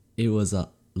it was a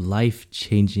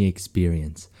life-changing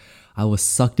experience. I was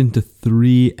sucked into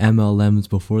 3 MLMs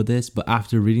before this, but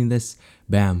after reading this,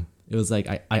 bam, it was like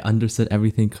I understood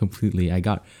everything completely. I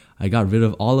got rid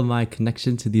of all of my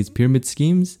connection to these pyramid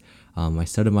schemes. I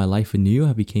started my life anew.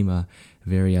 I became a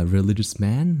very religious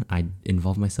man. I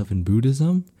involved myself in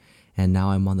Buddhism, and now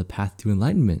I'm on the path to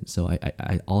enlightenment. So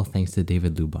I all thanks to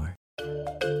David Lubar.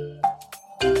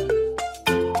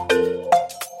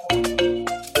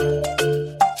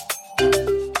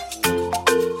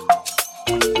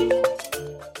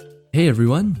 Hey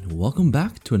everyone, welcome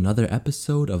back to another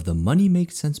episode of the Money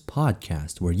Makes Sense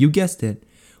podcast, where you guessed it,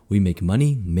 we make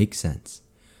money make sense.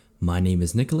 My name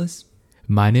is Nicholas.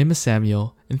 My name is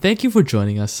Samuel, and thank you for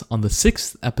joining us on the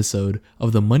 6th episode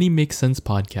of the Money Makes Sense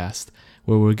podcast,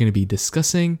 where we're going to be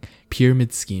discussing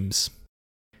pyramid schemes.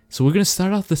 So we're going to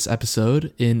start off this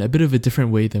episode in a bit of a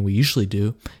different way than we usually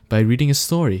do by reading a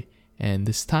story, and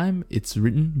this time it's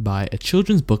written by a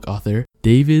children's book author,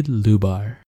 David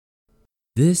Lubar.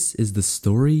 This is the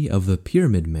story of the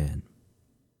Pyramid Man.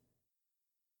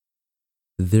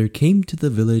 There came to the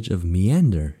village of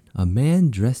Meander a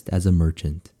man dressed as a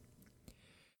merchant.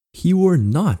 He wore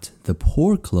not the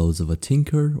poor clothes of a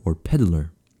tinker or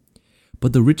peddler,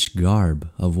 but the rich garb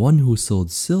of one who sold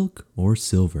silk or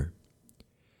silver.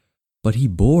 But he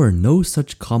bore no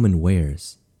such common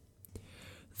wares.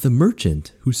 The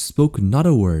merchant, who spoke not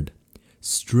a word,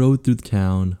 strode through the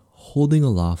town, holding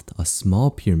aloft a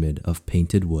small pyramid of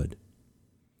painted wood.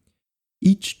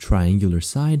 Each triangular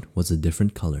side was a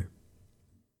different color.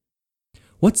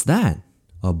 "What's that?"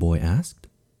 a boy asked.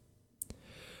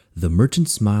 The merchant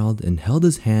smiled and held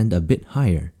his hand a bit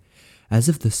higher, as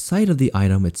if the sight of the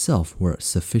item itself were a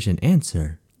sufficient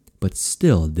answer, but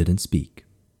still didn't speak.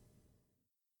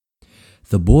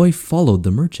 The boy followed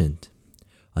the merchant.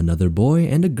 Another boy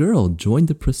and a girl joined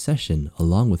the procession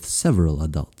along with several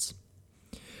adults.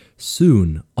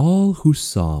 Soon all who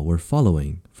saw were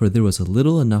following, for there was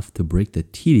little enough to break the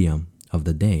tedium of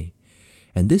the day,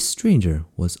 and this stranger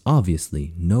was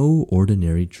obviously no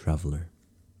ordinary traveler.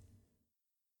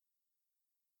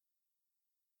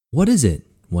 "What is it?"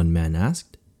 one man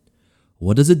asked.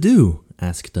 "What does it do?"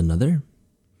 asked another.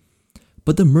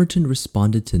 But the merchant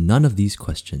responded to none of these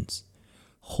questions.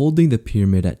 Holding the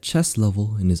pyramid at chest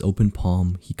level in his open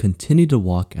palm, he continued to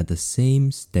walk at the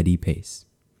same steady pace.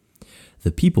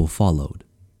 The people followed.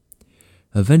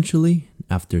 Eventually,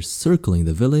 after circling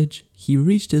the village, he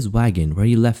reached his wagon where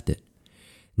he left it,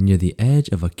 near the edge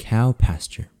of a cow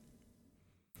pasture.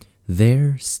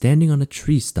 There, standing on a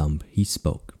tree stump, he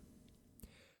spoke.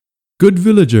 "Good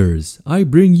villagers, I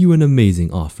bring you an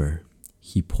amazing offer."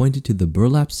 He pointed to the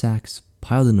burlap sacks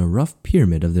piled in a rough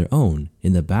pyramid of their own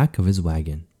in the back of his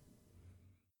wagon.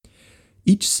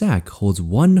 "Each sack holds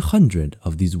 100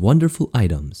 of these wonderful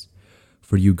items.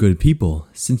 For you good people,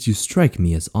 since you strike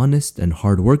me as honest and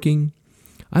hard-working,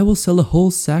 I will sell a whole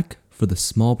sack for the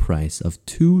small price of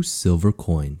 2 silver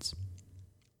coins."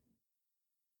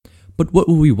 "But what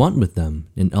will we want with them?"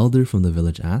 an elder from the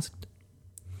village asked.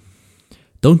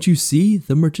 "Don't you see?"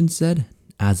 the merchant said.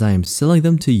 "As I am selling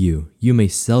them to you, you may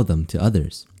sell them to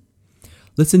others.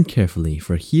 Listen carefully,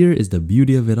 for here is the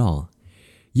beauty of it all.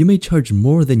 You may charge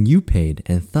more than you paid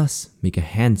and thus make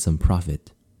a handsome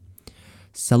profit.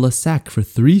 Sell a sack for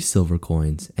 3 silver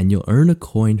coins, and you'll earn a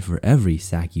coin for every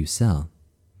sack you sell.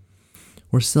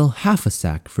 Or sell half a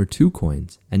sack for 2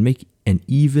 coins and make an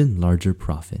even larger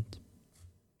profit."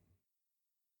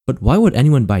 "But why would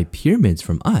anyone buy pyramids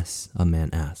from us?" a man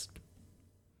asked.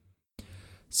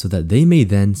 "So that they may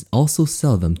then also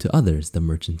sell them to others," the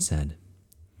merchant said.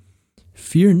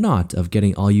 "Fear not of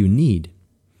getting all you need.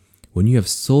 When you have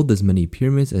sold as many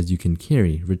pyramids as you can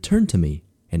carry, return to me,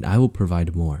 and I will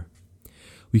provide more.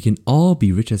 We can all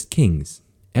be rich as kings.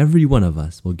 Every one of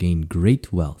us will gain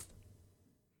great wealth."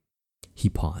 He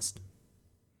paused.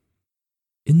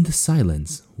 In the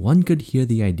silence, one could hear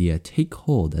the idea take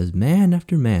hold as man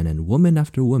after man and woman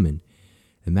after woman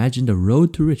imagined a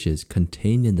road to riches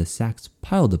contained in the sacks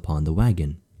piled upon the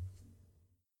wagon.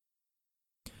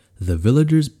 The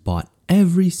villagers bought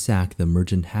every sack the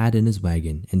merchant had in his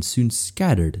wagon and soon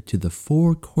scattered to the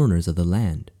 4 corners of the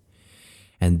land.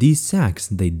 And these sacks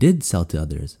they did sell to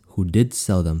others, who did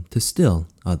sell them to still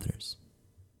others.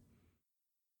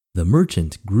 The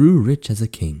merchant grew rich as a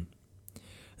king.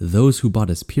 Those who bought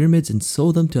his pyramids and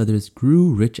sold them to others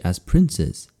grew rich as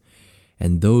princes,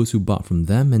 and those who bought from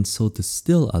them and sold to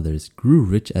still others grew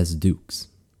rich as dukes,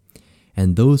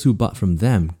 and those who bought from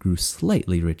them grew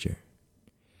slightly richer.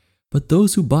 But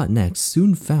those who bought next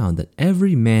soon found that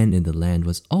every man in the land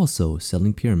was also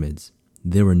selling pyramids.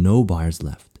 There were no buyers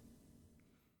left.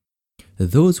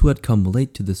 Those who had come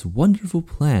late to this wonderful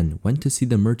plan went to see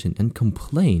the merchant and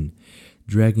complain,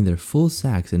 dragging their full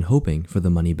sacks and hoping for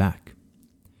the money back.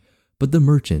 But the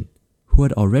merchant, who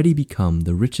had already become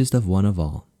the richest of one of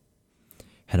all,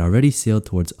 had already sailed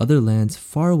towards other lands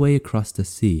far away across the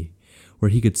sea, where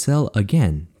he could sell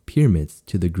again pyramids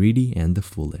to the greedy and the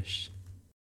foolish.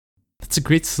 That's a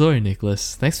great story,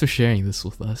 Nicholas. Thanks for sharing this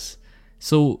with us.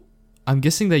 So, I'm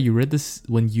guessing that you read this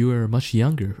when you were much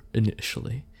younger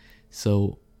initially.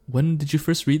 So, when did you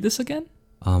first read this again?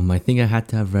 I think I had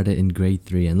to have read it in grade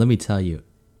 3, and let me tell you,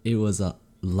 it was a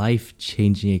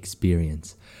life-changing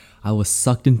experience. I was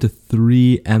sucked into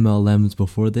 3 MLMs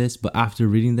before this, but after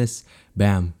reading this,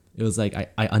 bam, it was like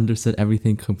I understood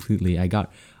everything completely. I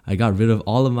got rid of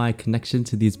all of my connection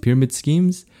to these pyramid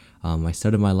schemes. I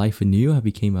started my life anew. I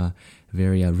became a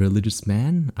very religious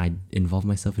man. I involved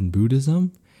myself in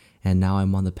Buddhism, and now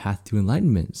I'm on the path to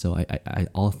enlightenment. So I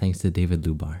all thanks to David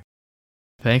Lubar.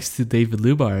 Thanks to David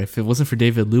Lubar. If it wasn't for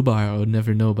David Lubar, I would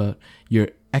never know about your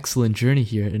excellent journey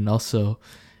here and also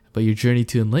about your journey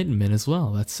to enlightenment as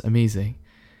well. That's amazing.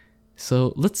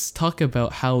 So let's talk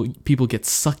about how people get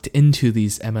sucked into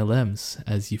these MLMs,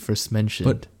 as you first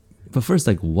mentioned. But first,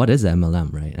 like, what is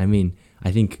MLM, right? I mean,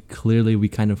 I think clearly we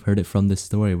kind of heard it from this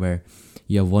story where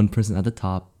you have one person at the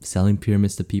top selling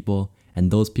pyramids to people,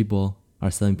 and those people are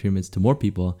selling pyramids to more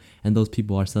people, and those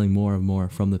people are selling more and more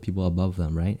from the people above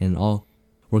them, right? And it all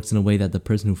works in a way that the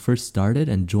person who first started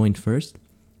and joined first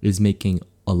is making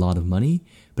a lot of money,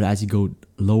 but as you go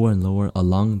lower and lower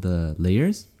along the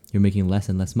layers, you're making less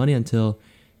and less money until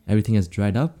everything has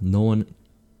dried up. No one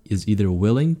is either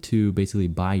willing to basically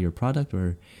buy your product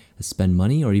or spend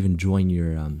money or even join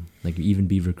your, even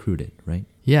be recruited, right?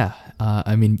 Yeah,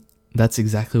 I mean, that's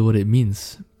exactly what it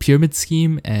means. Pyramid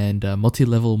scheme and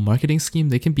multi-level marketing scheme,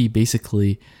 they can be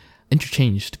basically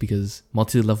interchanged because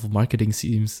multi-level marketing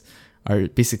schemes are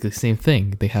basically the same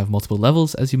thing. They have multiple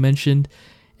levels, as you mentioned,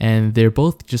 and they're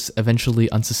both just eventually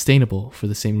unsustainable for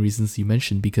the same reasons you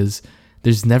mentioned, because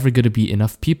there's never going to be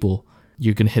enough people.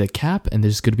 You're going to hit a cap and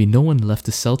there's going to be no one left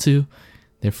to sell to.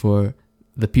 Therefore,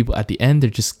 the people at the end, they're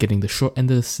just getting the short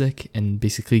end of the stick and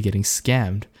basically getting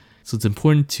scammed. So it's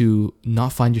important to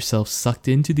not find yourself sucked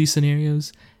into these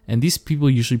scenarios. And these people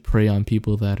usually prey on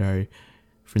people that are,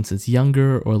 for instance,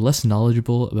 younger or less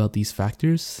knowledgeable about these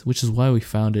factors, which is why we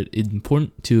found it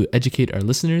important to educate our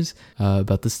listeners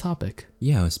about this topic.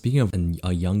 Yeah, speaking of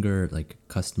a younger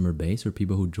customer base or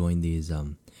people who join these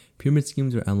pyramid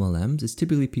schemes or MLMs, it's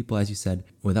typically people, as you said,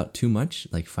 without too much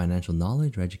financial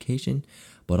knowledge or education,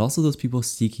 but also those people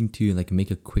seeking to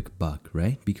make a quick buck,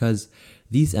 right? Because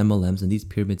these MLMs and these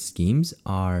pyramid schemes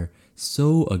are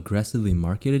so aggressively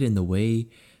marketed in the way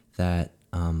that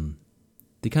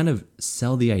they kind of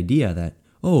sell the idea that,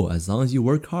 oh, as long as you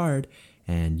work hard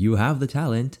and you have the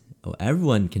talent,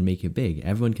 everyone can make it big.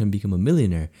 Everyone can become a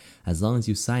millionaire as long as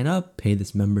you sign up, pay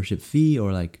this membership fee,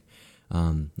 or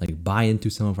buy into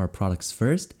some of our products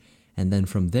first, and then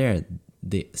from there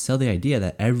they sell the idea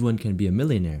that everyone can be a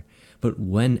millionaire. But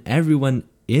when everyone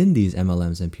in these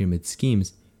MLMs and pyramid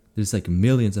schemes, there's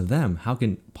millions of them, how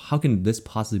can this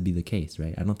possibly be the case,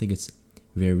 right? I don't think it's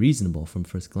very reasonable from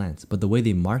first glance. But the way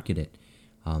they market it,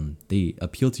 they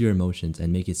appeal to your emotions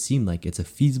and make it seem like it's a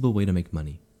feasible way to make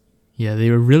money. Yeah,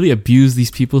 they really abuse these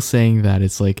people, saying that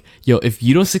it's yo, if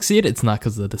you don't succeed, it's not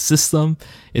because of the system,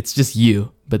 it's just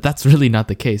you. But that's really not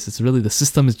the case. It's really the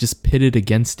system is just pitted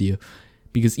against you.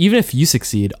 Because even if you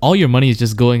succeed, all your money is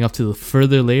just going up to the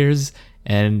further layers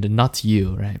and not to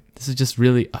you, right? This is just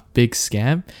really a big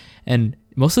scam. And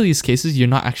most of these cases, you're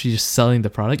not actually just selling the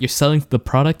product. You're selling the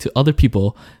product to other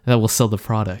people that will sell the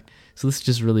product. So this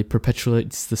just really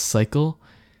perpetuates the cycle,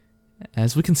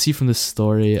 as we can see from the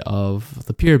story of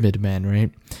the Pyramid Man,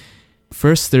 right?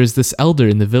 First, there's this elder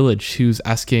in the village who's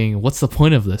asking, what's the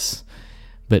point of this?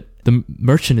 But the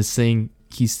merchant is saying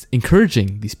he's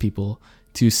encouraging these people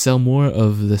to sell more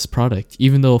of this product,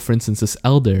 even though, for instance, this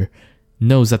elder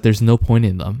knows that there's no point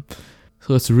in them.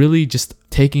 So it's really just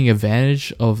taking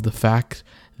advantage of the fact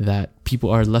that people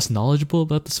are less knowledgeable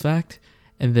about this fact.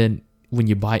 And then when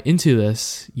you buy into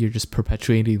this, you're just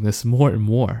perpetuating this more and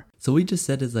more. So what we just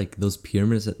said is those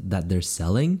pyramids that they're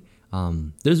selling,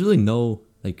 there's really no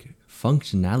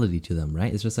functionality to them,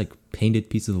 right? It's just painted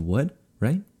pieces of wood,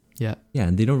 right? Yeah. Yeah,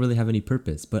 and they don't really have any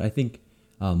purpose. But I think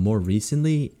more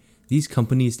recently, these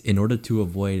companies, in order to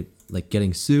avoid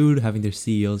getting sued, having their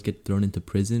CEOs get thrown into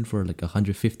prison for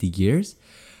 150 years,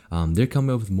 they're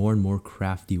coming up with more and more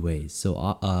crafty ways.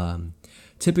 So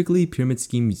typically, pyramid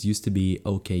schemes used to be,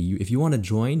 okay, if you want to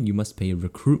join, you must pay a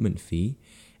recruitment fee,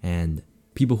 and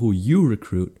people who you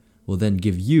recruit will then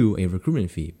give you a recruitment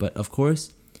fee. But of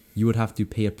course, you would have to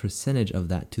pay a percentage of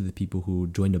that to the people who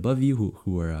joined above you,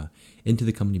 who were into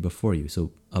the company before you,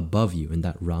 so above you in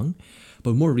that rung.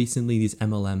 But more recently, these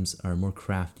MLMs are more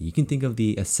crafty. You can think of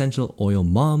the essential oil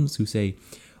moms who say,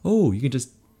 oh, you can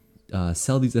just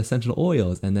sell these essential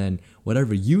oils, and then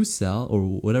whatever you sell or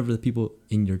whatever the people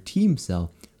in your team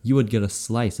sell, you would get a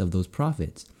slice of those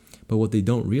profits. But what they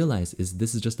don't realize is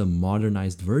this is just a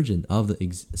modernized version of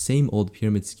the same old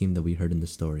pyramid scheme that we heard in the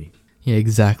story. Yeah,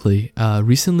 exactly.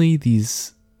 Recently,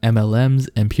 these MLMs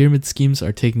and pyramid schemes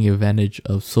are taking advantage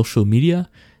of social media.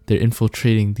 They're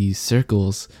infiltrating these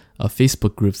circles of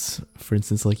Facebook groups. For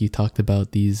instance, like you talked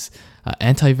about, these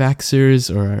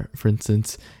anti-vaxxers, or for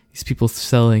instance, these people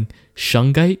selling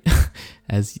shungite,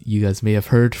 as you guys may have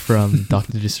heard from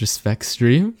Dr. Disrespect's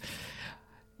stream.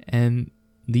 And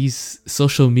these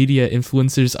social media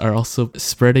influencers are also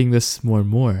spreading this more and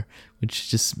more, which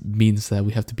just means that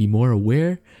we have to be more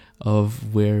aware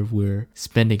of where we're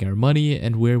spending our money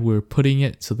and where we're putting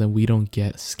it so that we don't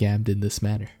get scammed in this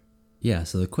manner. Yeah,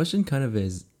 so the question kind of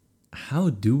is, how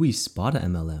do we spot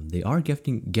an MLM? They are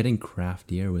getting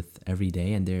craftier with every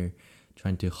day, and they're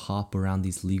trying to hop around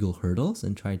these legal hurdles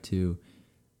and try to,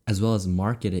 as well as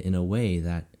market it in a way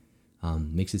that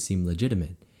makes it seem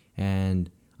legitimate. And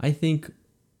I think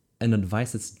an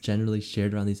advice that's generally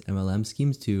shared around these MLM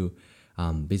schemes to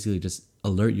basically just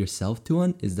alert yourself to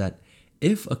one is that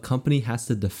if a company has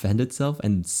to defend itself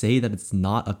and say that it's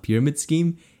not a pyramid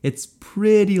scheme, it's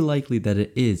pretty likely that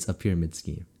it is a pyramid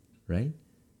scheme, right?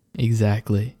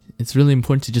 Exactly. It's really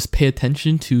important to just pay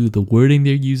attention to the wording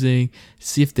they're using,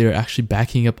 see if they're actually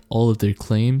backing up all of their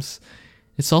claims.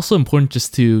 It's also important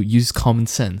just to use common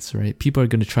sense, right? People are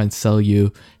going to try and sell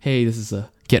you, hey, this is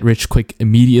a get rich quick,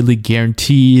 immediately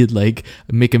guaranteed, like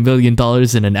make $1 million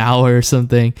in an hour or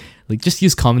something. Like, just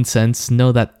use common sense.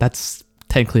 Know that that's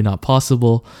technically not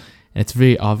possible. And it's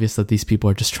very obvious that these people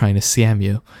are just trying to scam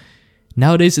you.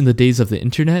 Nowadays, in the days of the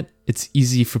internet, it's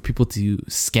easy for people to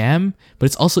scam, but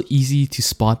it's also easy to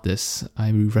spot this.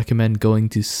 I recommend going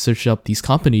to search up these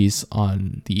companies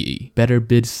on the Better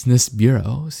Business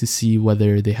Bureau to see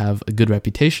whether they have a good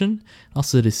reputation,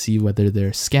 also to see whether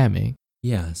they're scamming.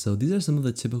 Yeah, so these are some of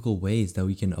the typical ways that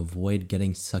we can avoid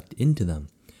getting sucked into them.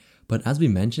 But as we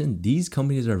mentioned, these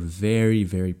companies are very,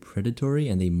 very predatory,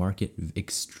 and they market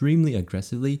extremely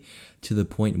aggressively to the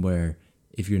point where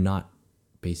if you're not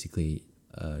basically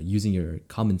using your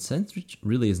common sense, which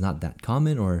really is not that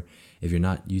common, or if you're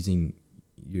not using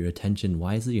your attention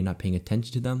wisely, you're not paying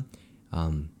attention to them,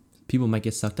 people might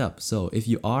get sucked up. So if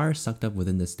you are sucked up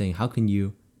within this thing, how can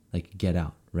you get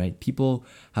out, right? People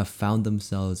have found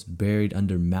themselves buried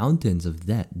under mountains of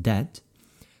debt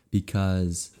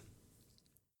because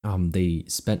they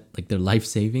spent their life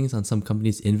savings on some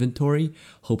company's inventory,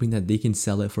 hoping that they can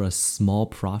sell it for a small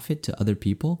profit to other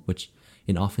people, which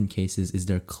in often cases is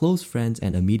their close friends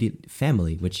and immediate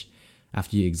family, which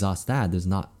after you exhaust that, there's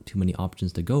not too many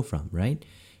options to go from, right?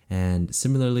 And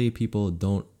similarly, people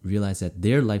don't realize that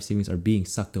their life savings are being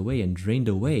sucked away and drained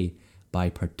away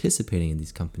by participating in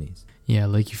these companies. Yeah,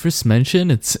 like you first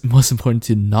mentioned, it's most important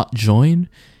to not join.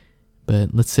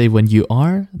 But let's say when you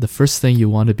are, the first thing you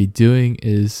want to be doing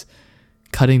is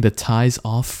cutting the ties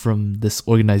off from this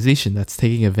organization that's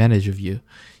taking advantage of you.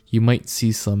 You might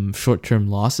see some short-term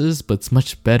losses, but it's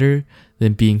much better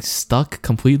than being stuck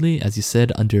completely, as you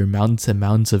said, under mountains and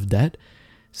mountains of debt.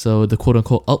 So the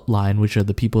quote-unquote outline, which are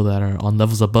the people that are on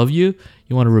levels above you,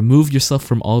 you want to remove yourself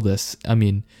from all this. I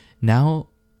mean, now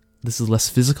this is less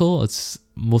physical. It's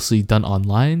mostly done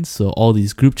online. So all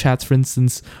these group chats, for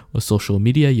instance, or social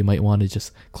media, you might want to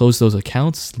just close those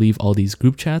accounts, leave all these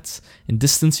group chats, and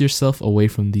distance yourself away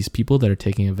from these people that are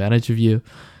taking advantage of you.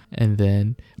 And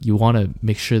then you want to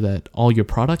make sure that all your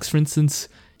products, for instance,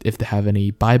 if they have any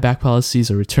buyback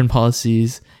policies or return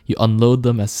policies, you unload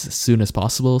them as soon as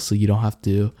possible so you don't have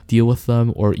to deal with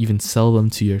them or even sell them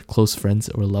to your close friends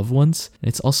or loved ones. And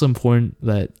it's also important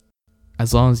that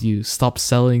as long as you stop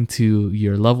selling to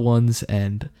your loved ones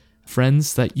and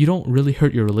friends, that you don't really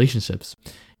hurt your relationships.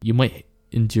 You might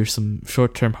endure some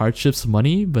short-term hardships,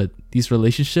 money, but these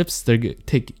relationships, they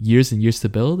take years and years to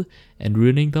build, and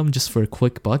ruining them just for a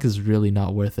quick buck is really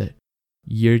not worth it.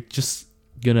 You're just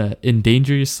gonna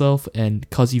endanger yourself and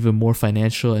cause even more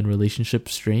financial and relationship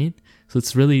strain. So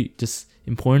it's really just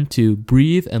important to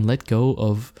breathe and let go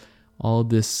of all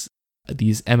these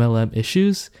MLM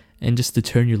issues and just to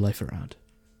turn your life around.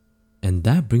 And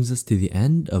that brings us to the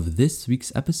end of this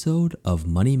week's episode of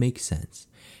Money Makes Sense.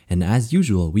 And as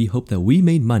usual, we hope that we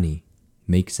made money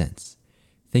make sense.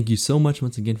 Thank you so much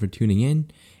once again for tuning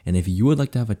in. And if you would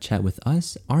like to have a chat with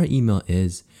us, our email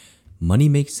is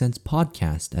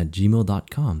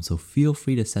moneymakesensepodcast@gmail.com. So feel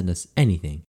free to send us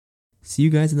anything. See you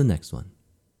guys in the next one.